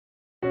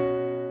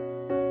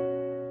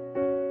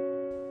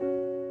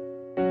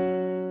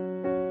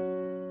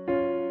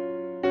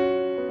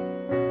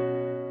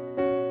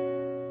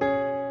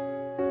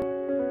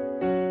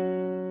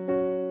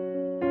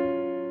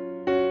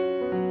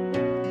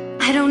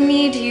don't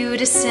need you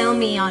to sell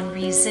me on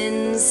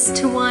reasons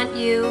to want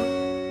you.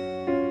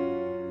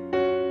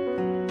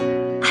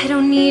 I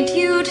don't need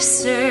you to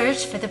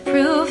search for the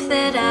proof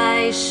that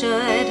I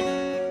should.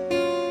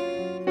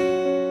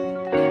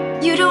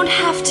 You don't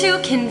have to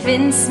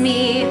convince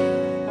me.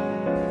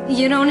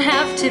 You don't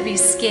have to be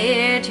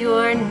scared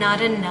you're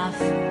not enough.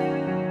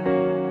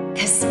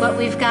 'Cause what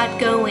we've got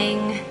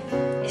going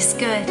is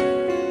good.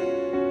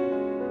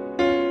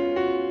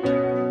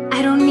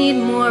 I don't need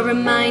more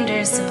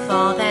reminders of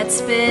all that's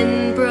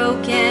been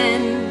broken.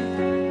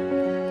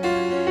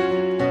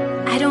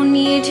 I don't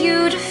need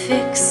you to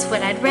fix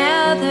what I'd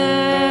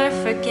rather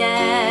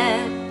forget.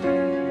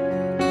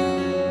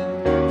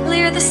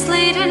 Clear the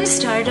slate and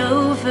start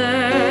over.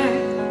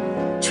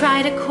 Try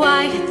to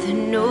quiet the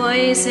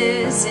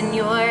noises in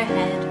your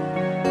head.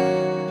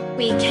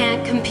 We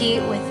can't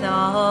compete with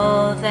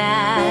all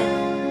that.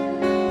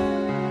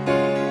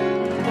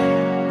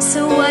 So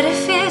what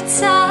if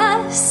it's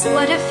us?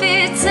 What if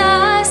it's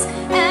us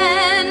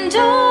and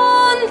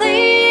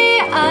only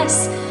us?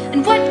 And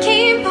what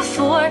came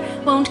before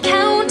won't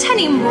count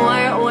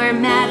anymore or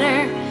matter.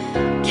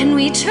 Can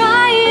we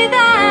try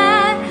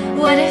that?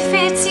 What if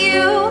it's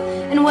you?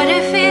 And what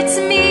if it's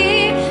me?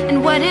 And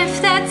what if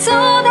that's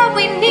all that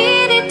we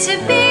need it to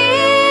be?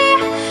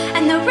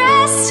 And the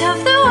rest of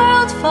the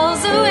world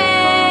falls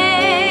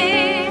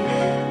away.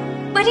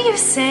 What do you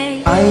say?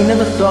 I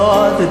never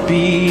thought there'd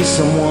be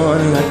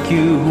someone like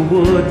you who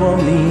would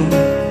want me.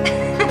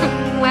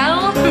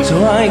 Well, so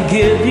I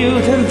give you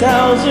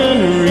 10,000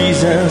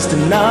 reasons to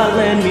not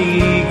let me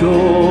go.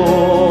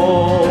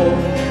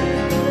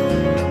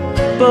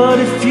 But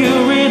if you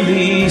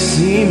really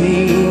see me,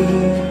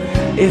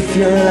 if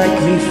you like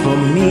me for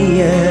me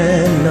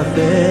and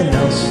nothing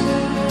else,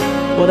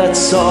 well,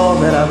 that's all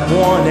that I've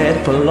wanted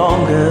for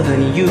longer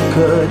than you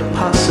could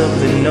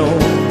possibly know.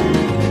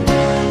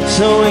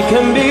 So it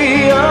can be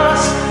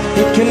us,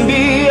 it can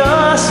be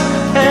us,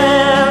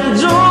 and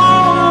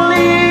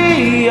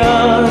only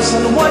us.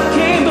 And what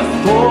came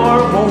before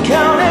won't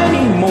count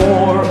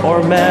anymore or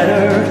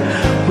matter.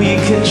 We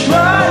can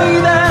try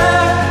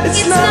that,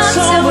 it's not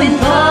so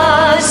impossible.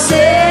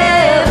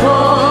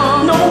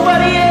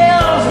 Nobody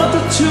else but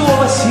the two of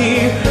us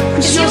here,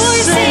 'cause you're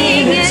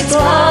saying it's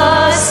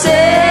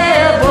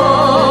possible.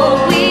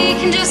 we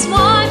can just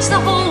watch the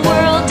whole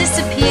world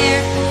disappear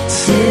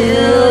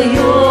till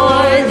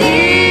you're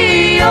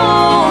the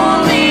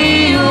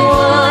only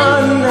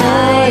one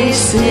I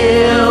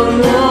still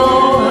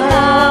know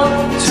how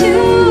to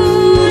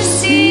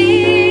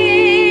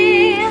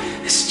see.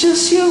 It's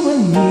just you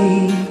and me.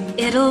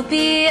 It'll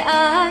be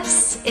us,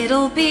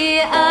 it'll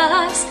be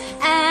us,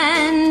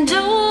 and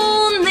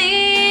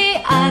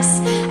only us.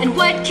 And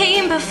what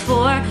came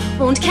before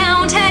won't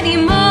count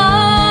anymore.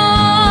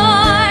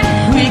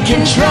 We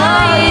can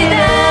try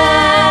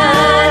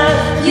that,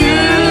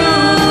 you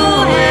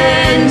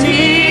and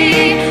me.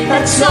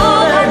 That's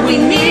all that we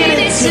need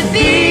it to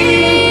be.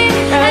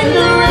 And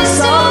the rest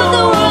of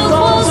the world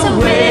falls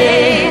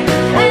away.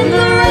 And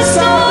the rest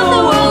of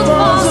the world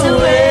falls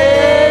away.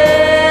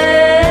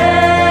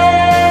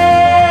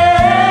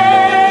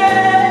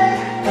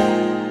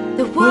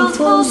 The world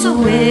falls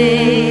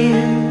away.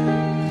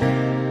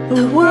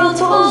 The world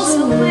falls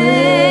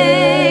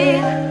away.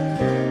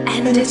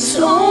 And it's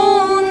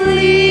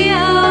only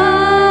us.